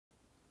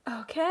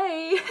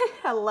Okay,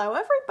 hello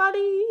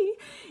everybody.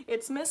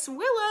 It's Miss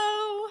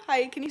Willow.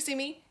 Hi, can you see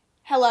me?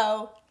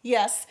 Hello,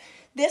 yes.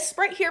 This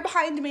right here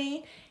behind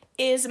me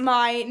is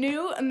my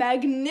new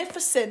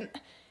magnificent,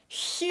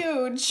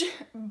 huge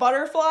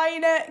butterfly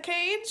net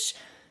cage,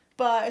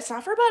 but it's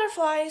not for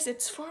butterflies,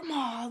 it's for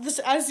moths,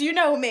 as you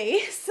know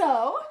me.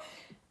 So,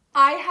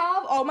 I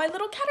have all my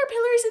little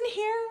caterpillars in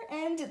here,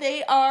 and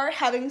they are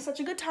having such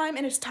a good time,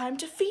 and it's time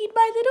to feed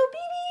my little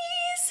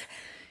babies.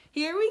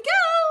 Here we go.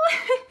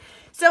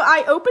 So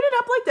I open it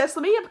up like this.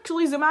 Let me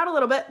actually zoom out a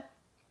little bit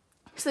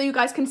so you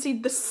guys can see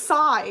the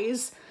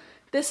size.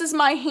 This is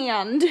my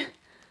hand.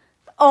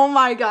 Oh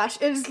my gosh,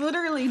 it is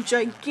literally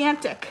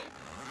gigantic.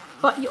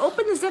 But you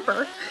open the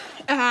zipper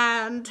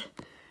and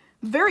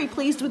very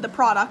pleased with the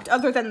product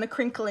other than the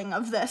crinkling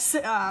of this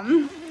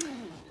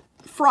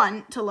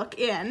front to look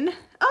in.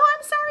 Oh,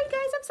 I'm sorry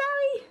guys, I'm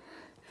sorry.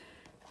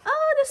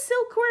 Oh, the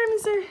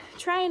silkworms are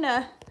trying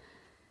to,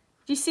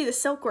 do you see the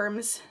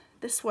silkworms?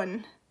 This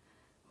one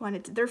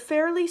wanted to, they're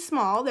fairly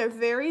small. They're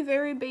very,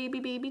 very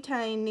baby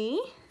tiny.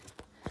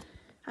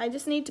 I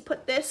just need to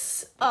put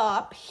this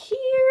up here.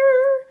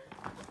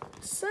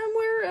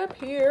 Somewhere up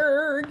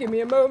here. Give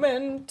me a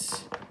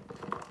moment.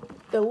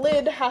 The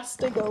lid has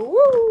to go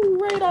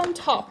right on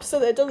top so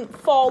that it doesn't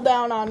fall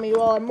down on me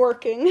while I'm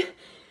working.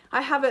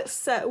 I have it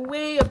set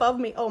way above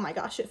me. Oh my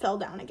gosh, it fell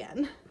down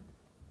again.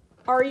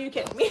 Are you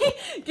kidding me?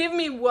 Give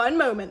me one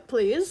moment,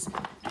 please.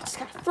 I just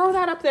gotta throw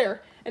that up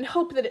there and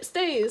hope that it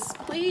stays.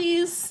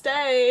 Please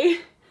stay.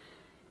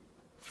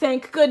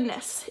 Thank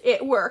goodness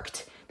it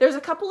worked. There's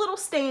a couple little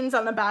stains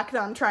on the back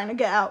that I'm trying to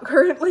get out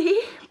currently,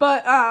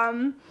 but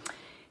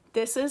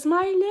this is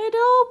my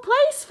little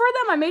place for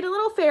them. I made a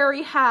little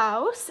fairy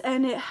house,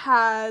 and it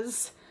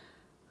has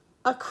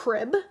a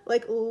crib,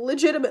 like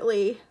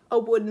legitimately a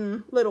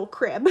wooden little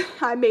crib.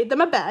 I made them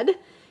a bed,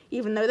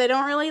 even though they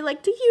don't really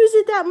like to use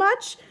it that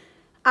much.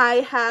 I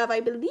have,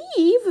 I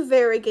believe,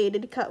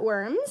 variegated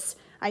cutworms.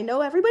 I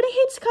know everybody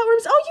hates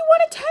cutworms. Oh, you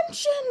want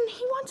attention.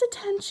 He wants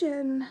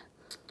attention.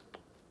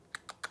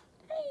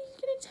 Hey,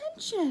 get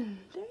attention.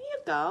 There you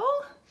go.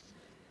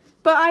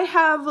 But I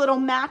have little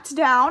mats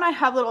down. I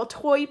have little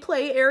toy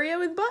play area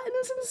with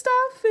buttons and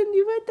stuff. And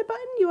you want the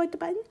button? You want the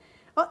button?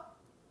 Oh,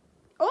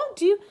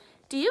 do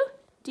you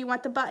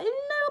want the button,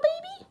 little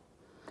baby?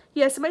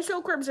 Yes, my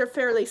silkworms are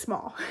fairly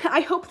small.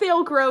 I hope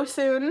they'll grow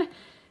soon.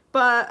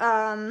 But,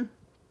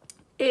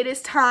 it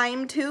is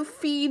time to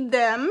feed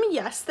them.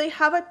 Yes, they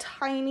have a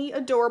tiny,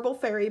 adorable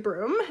fairy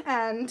broom,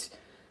 and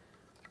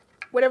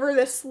whatever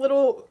this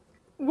little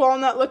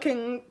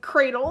walnut-looking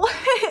cradle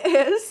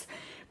is,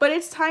 but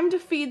it's time to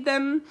feed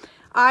them.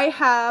 I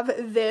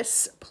have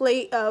this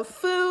plate of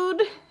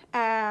food,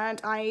 and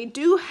I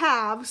do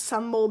have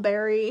some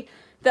mulberry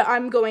that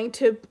I'm going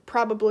to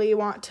probably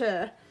want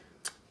to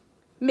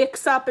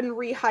mix up and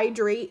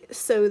rehydrate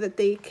so that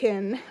they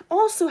can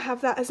also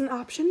have that as an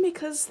option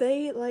because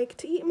they like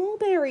to eat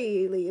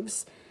mulberry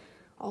leaves.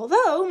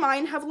 Although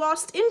mine have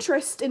lost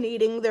interest in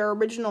eating their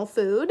original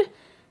food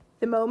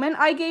the moment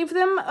I gave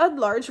them a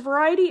large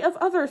variety of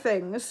other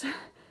things.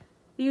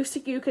 You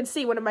can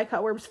see one of my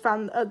cutworms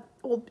found an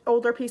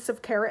older piece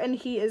of carrot and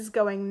he is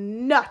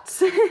going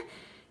nuts.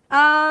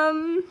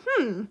 What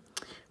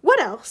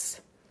else?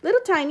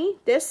 Little tiny,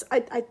 this,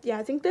 yeah,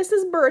 I think this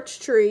is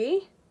birch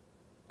tree.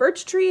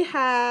 Birch tree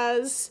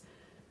has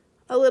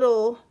a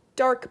little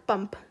dark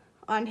bump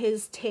on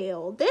his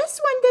tail. This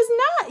one does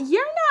not.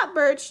 You're not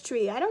birch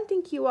tree. I don't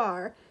think you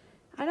are.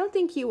 I don't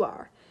think you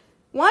are.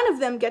 One of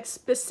them gets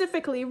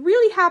specifically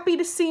really happy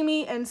to see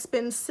me and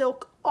spins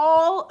silk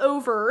all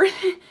over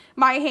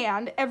my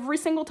hand every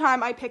single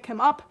time I pick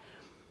him up.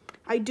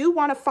 I do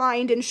want to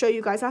find and show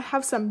you guys. I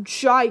have some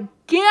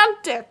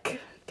gigantic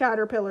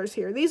caterpillars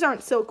here. These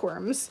aren't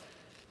silkworms.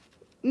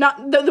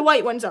 Not the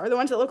white ones are. The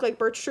ones that look like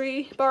birch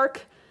tree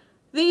bark.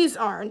 These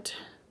aren't.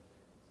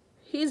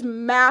 He's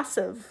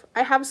massive.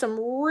 I have some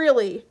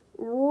really,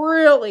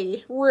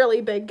 really,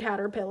 really big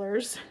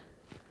caterpillars.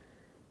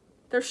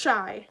 They're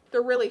shy.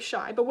 They're really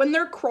shy. But when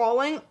they're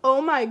crawling,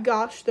 oh my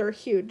gosh, they're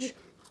huge.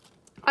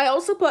 I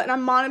also put, and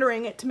I'm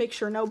monitoring it to make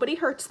sure nobody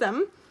hurts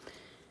them.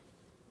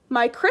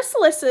 My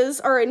chrysalises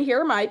are in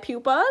here, my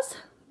pupas.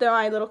 They're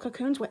my little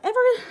cocoons, whatever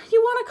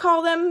you want to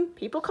call them.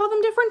 People call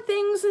them different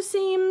things, it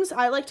seems.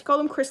 I like to call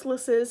them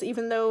chrysalises,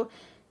 even though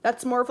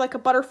that's more of like a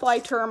butterfly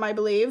term, I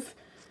believe,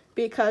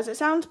 because it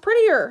sounds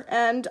prettier,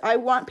 and I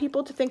want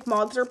people to think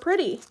moths are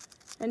pretty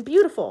and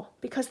beautiful,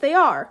 because they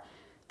are.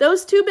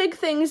 Those two big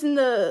things in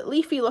the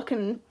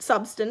leafy-looking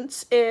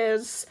substance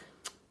is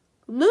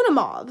Luna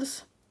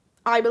moths.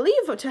 I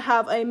believe to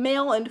have a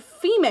male and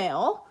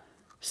female,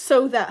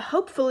 so that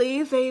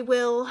hopefully they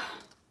will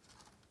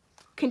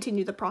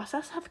continue the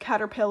process of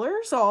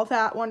caterpillars, all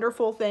that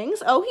wonderful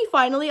things. Oh, he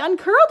finally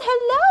uncurled.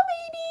 Hello,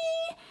 baby.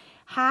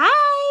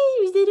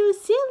 Hi, little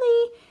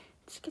silly.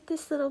 Let's get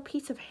this little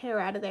piece of hair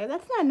out of there.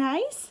 That's not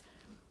nice.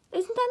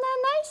 Isn't that not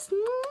nice?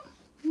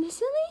 The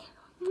silly?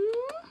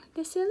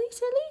 The silly?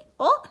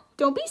 Oh,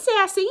 don't be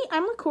sassy.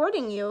 I'm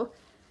recording you.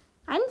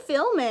 I'm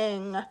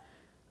filming.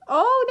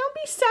 Oh, don't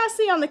be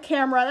sassy on the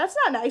camera. That's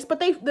not nice. But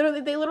they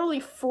literally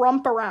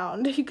frump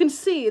around. You can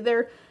see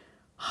they're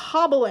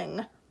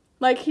hobbling.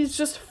 Like he's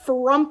just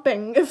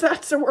frumping, if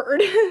that's a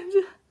word.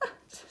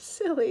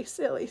 Silly,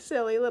 silly,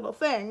 silly little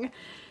thing.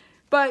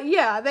 But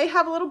yeah, they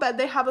have a little bed.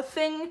 They have a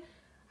thing.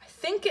 I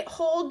think it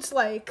holds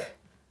like,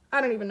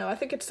 I don't even know. I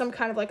think it's some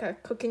kind of like a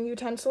cooking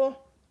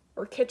utensil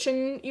or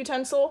kitchen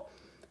utensil.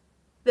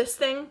 This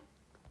thing.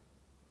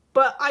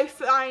 But I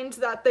find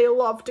that they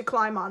love to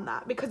climb on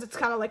that because it's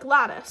kind of like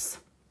lattice.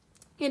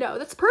 You know,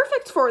 that's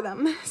perfect for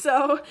them.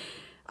 So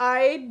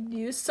I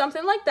use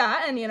something like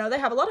that, and, you know, they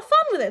have a lot of fun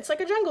with it. It's like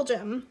a jungle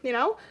gym, you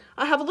know.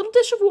 I have a little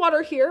dish of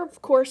water here.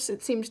 Of course,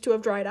 it seems to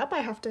have dried up. I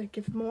have to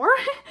give more.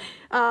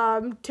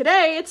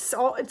 Today, it's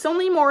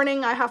only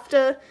morning. I have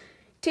to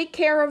take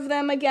care of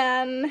them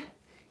again,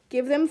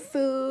 give them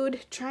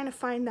food. Trying to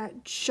find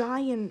that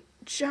giant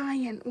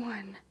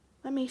one.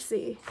 Let me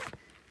see.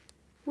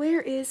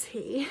 Where is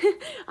he?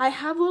 I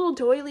have little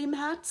doily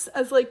mats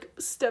as like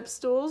step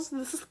stools.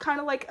 This is kind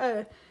of like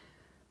a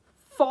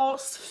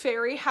false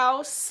fairy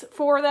house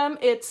for them.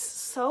 It's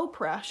so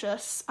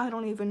precious. I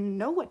don't even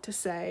know what to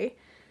say.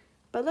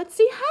 But let's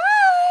see.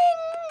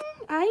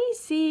 Hi! I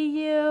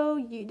see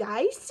you.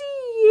 I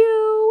see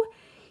you.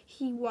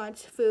 He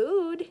wants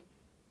food.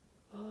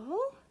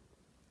 Oh?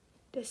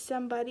 Does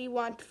somebody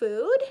want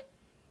food?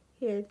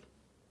 Here.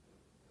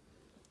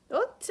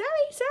 Oh, sorry.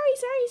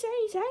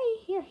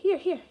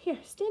 Here.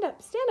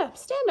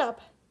 Stand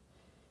up.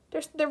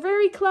 They're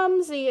very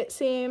clumsy, it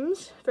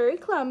seems. Very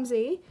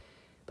clumsy.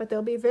 But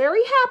they'll be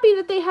very happy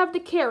that they have the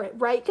carrot,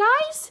 right,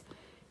 guys?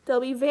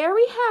 They'll be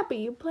very happy.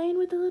 You playing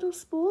with the little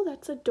spool?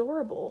 That's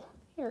adorable.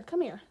 Here,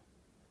 come here.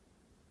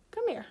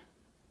 Come here.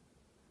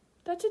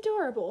 That's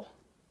adorable.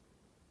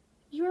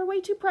 You are way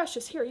too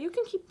precious. Here, you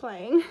can keep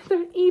playing.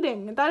 They're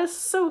eating. That is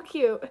so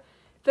cute.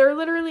 They're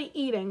literally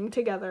eating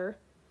together.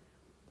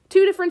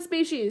 2 different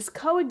species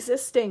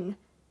coexisting.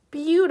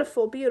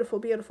 Beautiful, beautiful,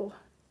 beautiful.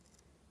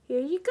 Here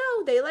you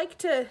go. They like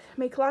to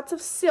make lots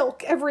of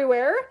silk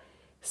everywhere.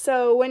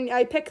 So when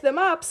I pick them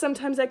up,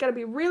 sometimes I gotta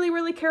be really,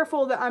 really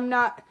careful that I'm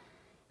not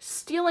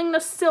stealing the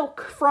silk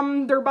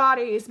from their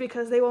bodies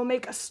because they will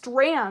make a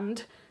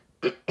strand.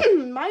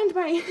 Mind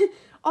my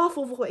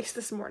awful voice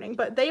this morning,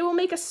 but they will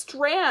make a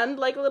strand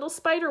like a little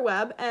spider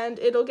web and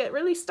it'll get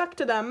really stuck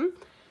to them.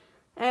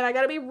 And I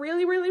gotta be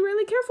really, really,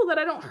 really careful that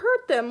I don't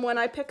hurt them when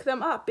I pick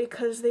them up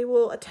because they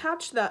will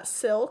attach that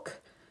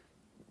silk.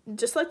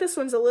 Just like this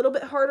one's a little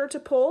bit harder to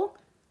pull.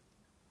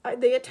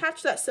 They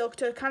attach that silk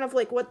to kind of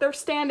like what they're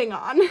standing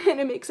on and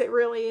it makes it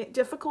really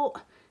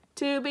difficult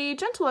to be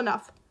gentle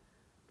enough.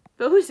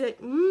 Oh, is it?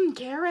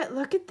 Carrot,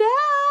 look at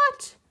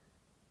that.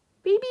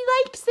 Baby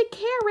likes the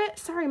carrot.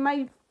 Sorry,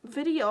 my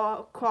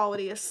video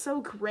quality is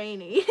so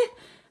grainy.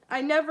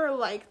 I never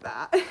like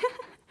that.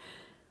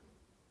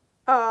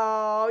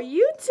 Oh,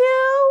 you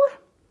too.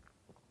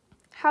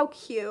 How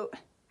cute.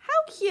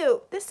 How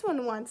cute. This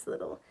one wants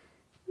little.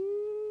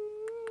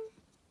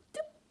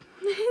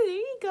 There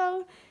you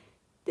go.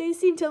 They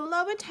seem to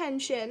love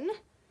attention.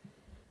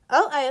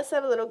 Oh, I also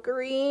have a little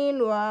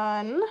green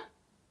one.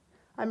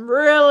 I'm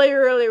really,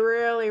 really,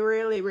 really,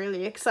 really,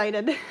 really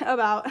excited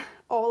about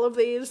all of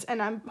these,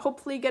 and I'm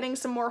hopefully getting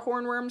some more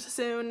hornworms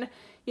soon.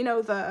 You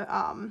know, the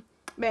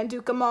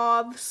Manduka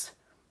moths.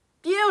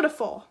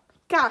 Beautiful.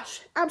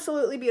 Gosh,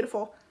 absolutely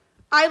beautiful.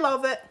 I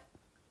love it.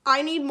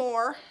 I need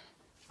more.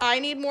 I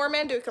need more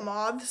Manduka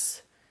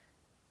moths.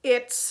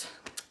 It's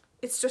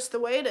just the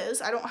way it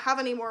is. I don't have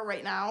any more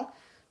right now.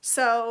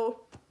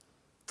 So,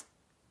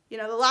 you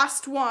know, the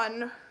last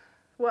one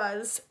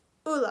was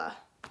Ula.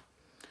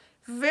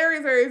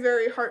 Very, very,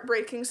 very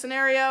heartbreaking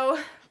scenario,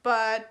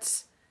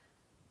 but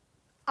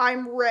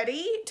I'm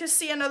ready to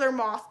see another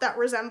moth that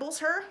resembles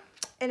her,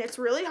 and it's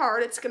really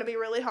hard. It's going to be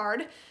really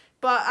hard,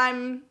 but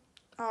I'm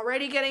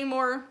already getting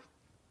more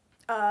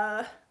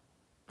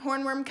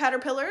hornworm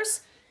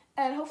caterpillars,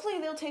 and hopefully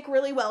they'll take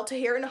really well to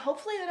here, and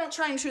hopefully they don't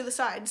try and chew the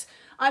sides.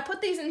 I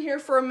put these in here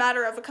for a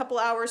matter of a couple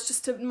hours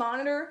just to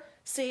monitor,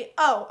 see,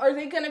 oh, are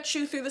they going to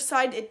chew through the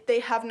side? They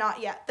have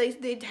not yet.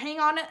 They hang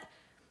on it.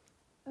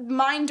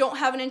 Mine don't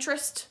have an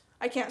interest.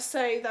 I can't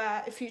say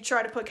that if you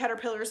try to put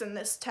caterpillars in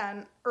this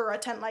tent, or a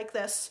tent like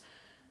this,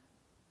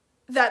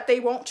 that they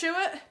won't chew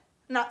it.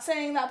 Not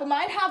saying that, but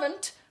mine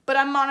haven't. But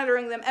I'm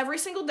monitoring them every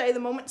single day.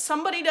 The moment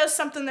somebody does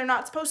something they're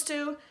not supposed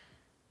to,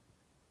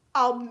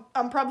 I'm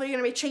probably going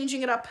to be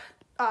changing it up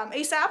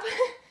ASAP.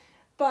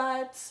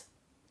 But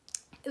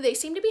they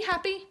seem to be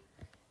happy.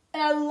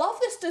 And I love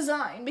this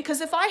design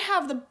because if I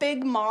have the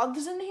big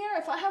moths in here,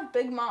 if I have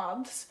big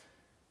moths,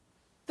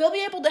 they'll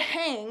be able to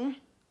hang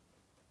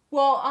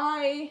while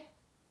I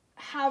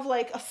have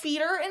like a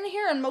feeder in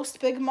here, and most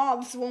big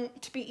moths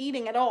won't be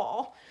eating at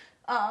all.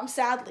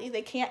 Sadly,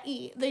 they can't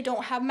eat. They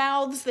don't have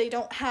mouths. They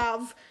don't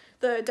have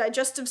the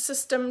digestive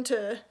system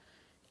to,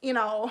 you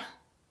know,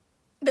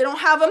 they don't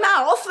have a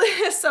mouth.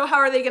 So how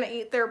are they going to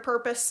eat? Their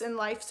purpose in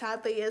life,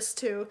 sadly, is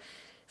to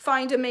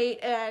find a mate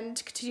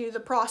and continue the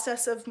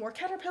process of more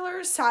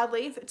caterpillars.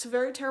 Sadly, it's a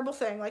very terrible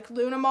thing. Like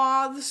Luna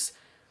moths,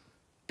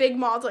 big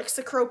moths like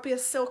Cecropia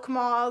silk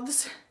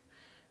moths,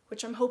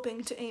 which I'm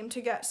hoping to aim to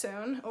get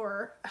soon,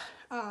 or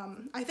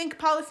I think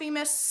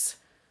Polyphemus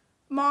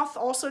moth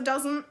also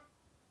doesn't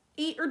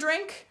eat or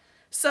drink,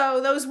 so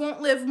those won't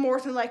live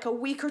more than like a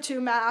week or two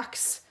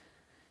max.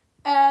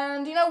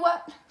 And you know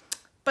what?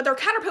 But their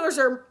caterpillars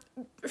are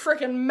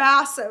freaking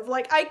massive.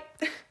 Like,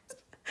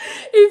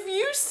 if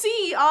you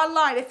see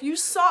online, if you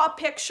saw a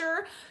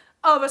picture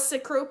of a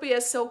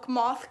Cecropia silk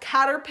moth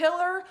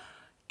caterpillar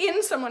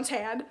in someone's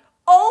hand,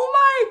 oh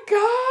my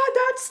god,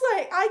 that's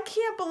like, I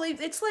can't believe,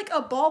 it's like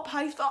a ball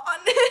python.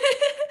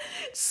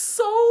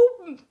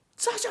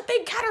 Such a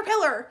big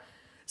caterpillar.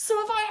 So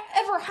if I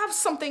ever have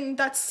something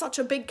that's such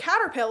a big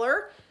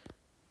caterpillar,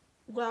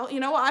 well,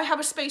 you know, I have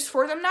a space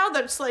for them now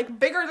that's like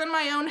bigger than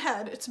my own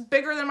head. It's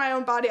bigger than my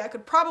own body. I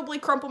could probably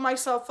crumple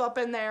myself up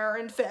in there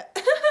and fit.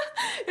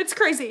 It's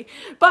crazy.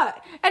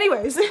 But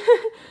anyways,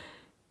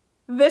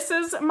 this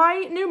is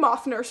my new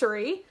moth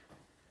nursery.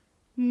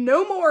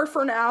 No more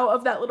for now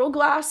of that little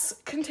glass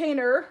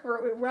container,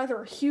 or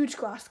rather a huge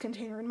glass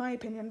container in my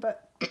opinion,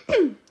 but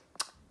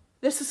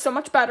this is so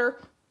much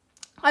better.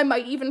 I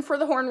might even, for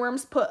the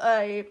hornworms, put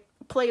a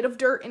plate of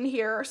dirt in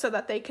here so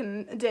that they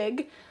can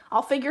dig.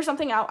 I'll figure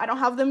something out. I don't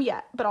have them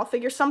yet, but I'll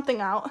figure something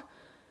out.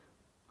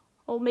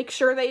 I'll make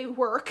sure they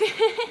work.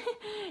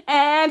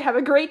 And have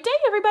a great day,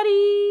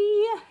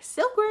 everybody.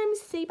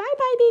 Silkworms, say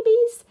bye-bye,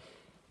 babies.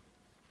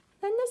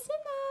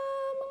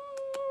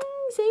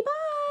 Say bye.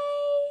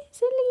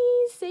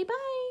 Sillies, say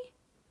bye.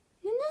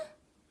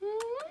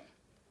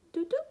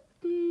 Do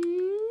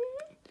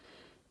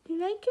you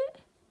like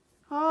it?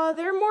 Oh,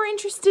 they're more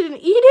interested in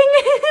eating.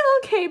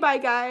 Okay, bye,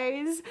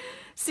 guys.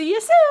 See you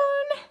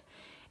soon.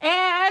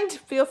 And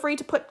feel free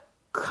to put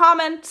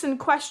comments and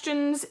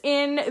questions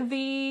in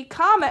the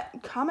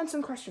comments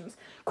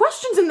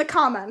in the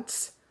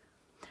comments.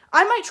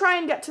 I might try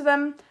and get to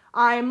them.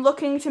 I'm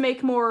looking to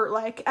make more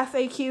like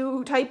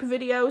FAQ type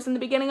videos in the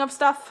beginning of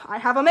stuff. I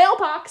have a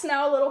mailbox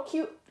now, a little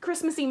cute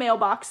Christmassy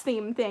mailbox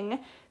theme thing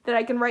that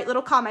I can write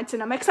little comments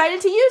in. I'm excited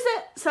to use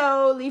it,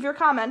 so leave your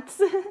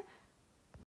comments.